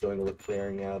boring, just doing all the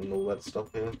clearing out and all that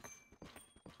stuff here.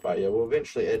 But yeah, we'll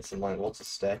eventually add some like lots of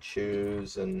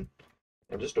statues and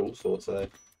just all sorts of.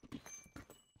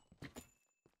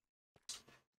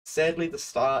 Sadly, the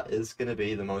start is gonna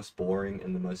be the most boring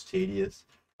and the most tedious.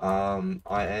 I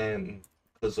am,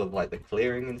 because of like the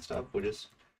clearing and stuff.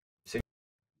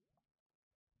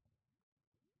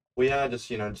 We are just,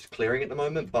 you know, just clearing at the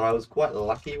moment. But I was quite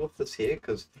lucky with this here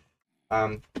because,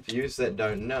 for you that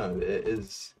don't know,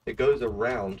 it goes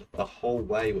around the whole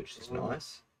way, which is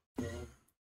nice.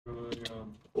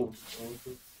 Oh,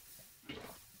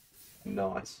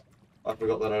 nice. I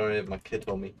forgot that I don't have my kit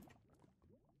on me.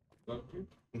 No.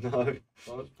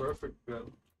 Oh, that's perfect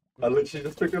then. I literally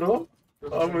just took it off.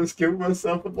 I almost killed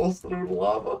myself and lost it in the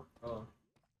lava. Oh.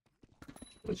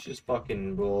 Let's just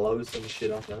fucking blow some shit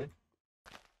up, eh?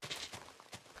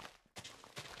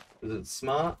 Is it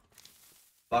smart?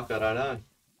 Fuck, I don't know,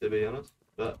 to be honest.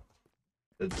 But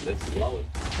let's blow it.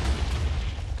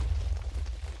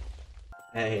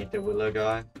 Hey, the Willow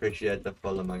guy. Appreciate the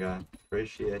follow, my guy.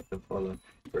 Appreciate the follow.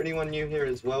 For anyone new here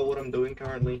as well, what I'm doing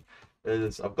currently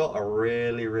is I've got a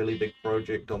really, really big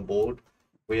project on board.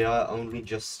 We are only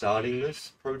just starting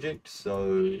this project,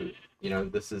 so, you know,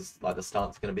 this is, like, the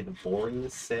start's going to be the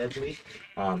boringness, sadly,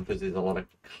 because there's a lot of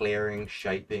clearing,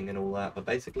 shaping, and all that. But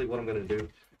basically what I'm going to do is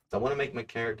I want to make my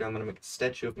character. I'm going to make a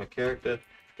statue of my character. I'm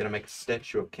going to make a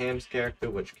statue of Cam's character,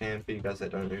 which Cam, for you guys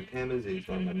that don't know who Cam is, he's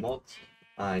one of my mods.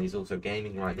 And he's also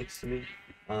gaming right next to me.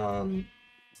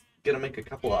 Gonna make a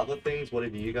couple other things,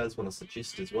 whatever you guys want to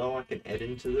suggest as well, I can add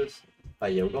into this.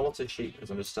 But yeah, we've got lots of sheep because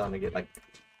I'm just starting to get like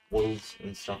wools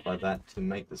and stuff like that to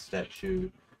make the statue.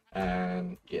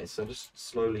 And yeah, so I'm just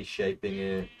slowly shaping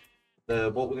it,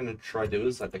 what we're gonna try to do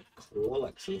is like the core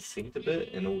like sort of seat a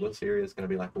bit, and all this area is gonna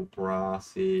be like all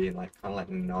grassy and like kind of like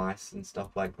nice and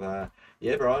stuff like that.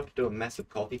 Yeah, bro, I could do a massive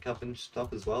coffee cup and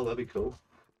stuff as well. That'd be cool.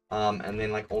 And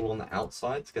then like all on the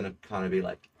outside, it's gonna kind of be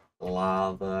like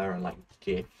lava and like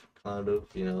GIF kind of,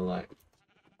 you know, like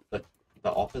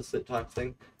the opposite type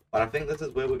thing. But I think this is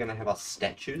where we're gonna have our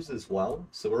statues as well.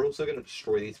 So we're also gonna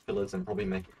destroy these pillars and probably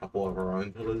make a couple of our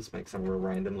own pillars, make some real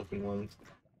random looking ones.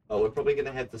 Oh, we're probably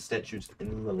gonna have the statues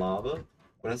in the lava.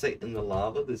 When I say in the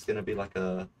lava, there's gonna be like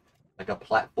a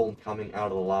platform coming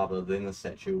out of the lava, then the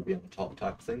statue will be on the top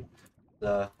type thing.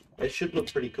 It should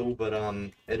look pretty cool, but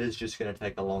it is just gonna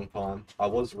take a long time. I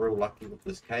was real lucky with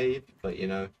this cave, but you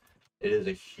know, it is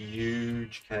a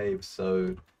huge cave,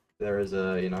 so there is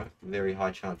a, you know, very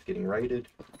high chance of getting raided.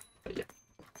 But yeah,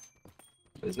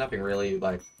 there's nothing really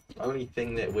like. The only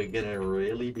thing that we're gonna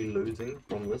really be losing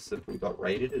from this if we got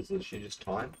raided is literally just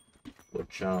time,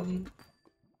 which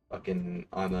fucking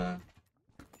I'm a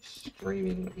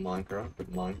streaming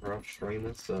Minecraft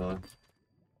streamer, so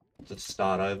just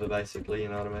start over basically, you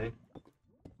know what I mean?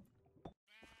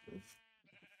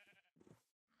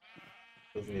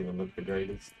 Doesn't even look the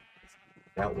greatest.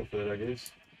 Out with it, I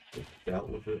guess. Just out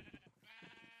with it.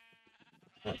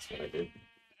 That's what I did.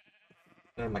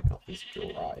 And my coffee's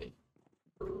dry.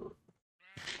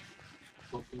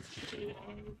 Coffee's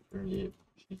dry. Yeah,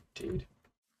 she did.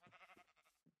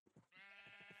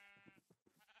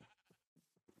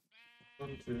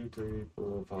 One, two, three,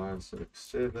 four, five, six,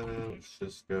 seven. Let's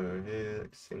just go ahead.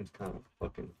 It seems kind of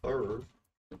fucking third.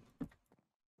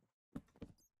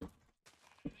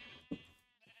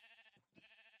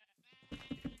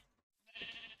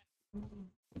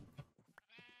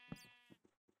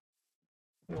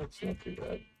 No, it's not too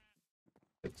bad.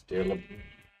 It's dealable.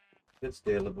 It's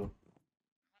dealable.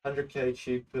 100k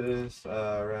cheapest,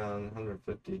 around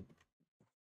 150.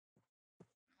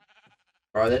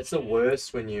 Bro, that's the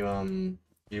worst when you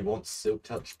want silk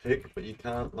touch pick, but you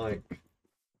can't like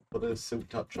put a silk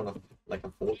touch on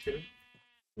a fortune.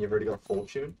 You've already got a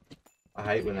fortune. I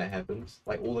hate when that happens.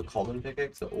 Like all the common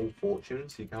pickaxes are all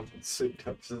fortunes, so you can't put silk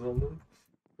touches on them,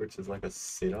 which is like a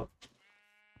setup.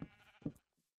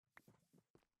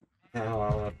 How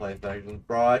I want to play factions.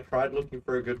 Bro, I tried looking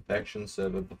for a good faction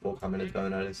server before coming to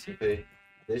DonutSMP.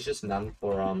 There's just none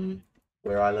for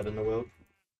where I live in the world.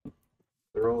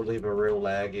 They're all either real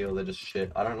laggy or they're just shit.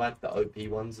 I don't like the OP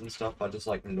ones and stuff. I just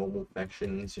like normal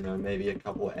factions, you know, maybe a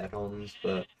couple add-ons,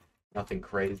 but nothing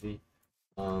crazy,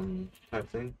 type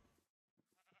thing.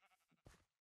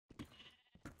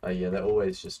 But yeah, they're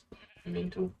always just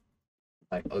mental.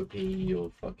 Like OP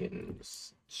or fucking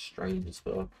strange as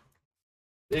fuck.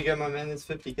 There you go, my man, it's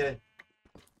 50k.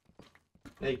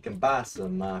 Now you can buy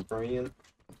some, my friend.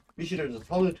 You should have just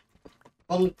followed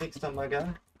next time, my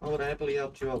guy. I would have happily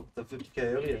helped you out with the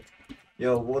 50k earlier.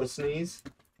 Yo, water sneeze.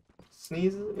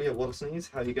 Sneeze? Yeah, water sneeze.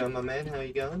 How you going, my man? How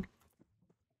you going?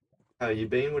 How you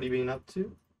been? What have you been up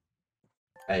to?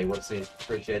 Hey, water sneeze.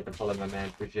 Appreciate the follow, my man.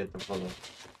 Appreciate the follow.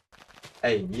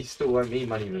 Hey, you still owe me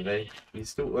money, Vive. You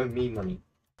still owe me money.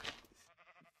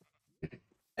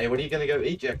 Hey, what are you gonna go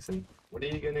eat, Jackson? What are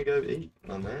you gonna go eat,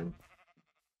 my man?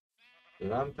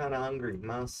 Dude, I'm kinda hungry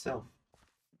myself.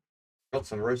 Got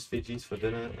some roast veggies for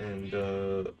dinner and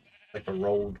like a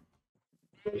rolled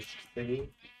roast thingy.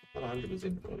 Not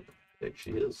 100% what it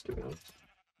actually is, to be honest.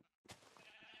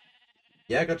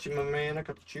 Yeah, I got you, my man. I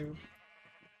got you.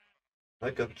 I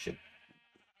got you.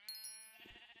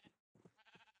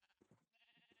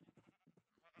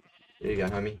 There you go,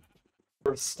 homie.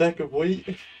 For a stack of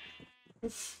wheat.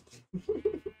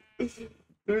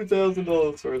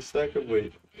 $2,000 for a stack of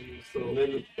wheat. And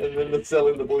then they're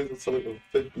selling, the boys are selling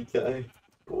for 50k.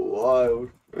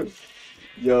 Wild.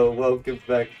 Yo, welcome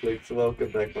back, Flix. Welcome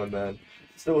back, my man.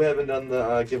 Still haven't done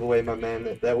the giveaway, my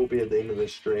man. That will be at the end of the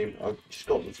stream. I've just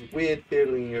got this weird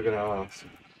feeling you're gonna ask.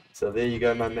 So there you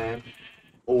go, my man.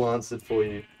 All answered for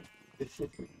you.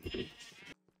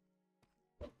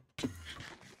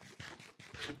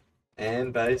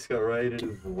 And base got raided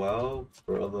as well,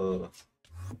 brother.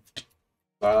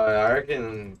 I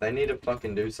reckon they need to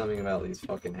fucking do something about these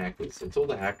fucking hackers. It's all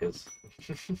the hackers.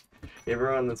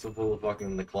 Everyone that's full of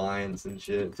fucking the clients and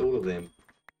shit, it's all of them.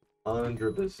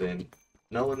 100%.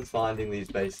 No one's finding these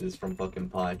bases from fucking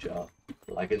pie chart.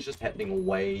 Like, it's just happening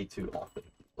way too often.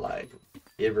 Like,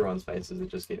 everyone's faces are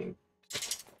just getting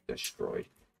destroyed.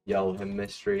 Yo, him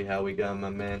mystery, how we going,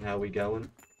 my man? How we going?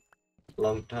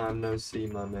 Long time no see,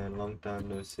 my man. Long time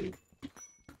no see.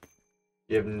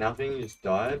 You have nothing, you just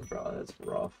died? Bro, that's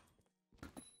rough.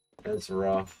 That's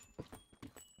rough.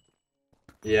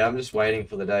 Yeah, I'm just waiting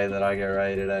for the day that I get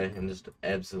raided, and just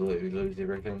absolutely lose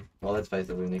everything. Well, that's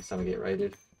basically next time I get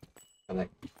raided. And that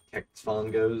cactus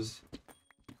farm goes.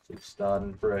 So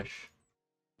starting fresh.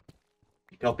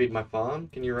 You copied my farm?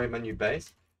 Can you raid my new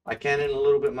base? I can in a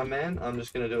little bit, my man. I'm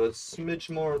just going to do a smidge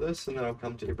more of this, and then I'll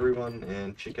come to everyone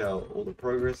and check out all the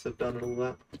progress I've done and all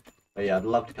that. But yeah, I'd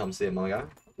love to come see it, my guy.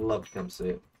 I'd love to come see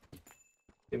it.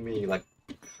 Give me like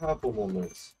a couple more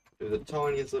minutes. Do the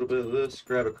tiniest little bit of this,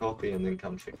 grab a coffee, and then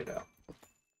come check it out.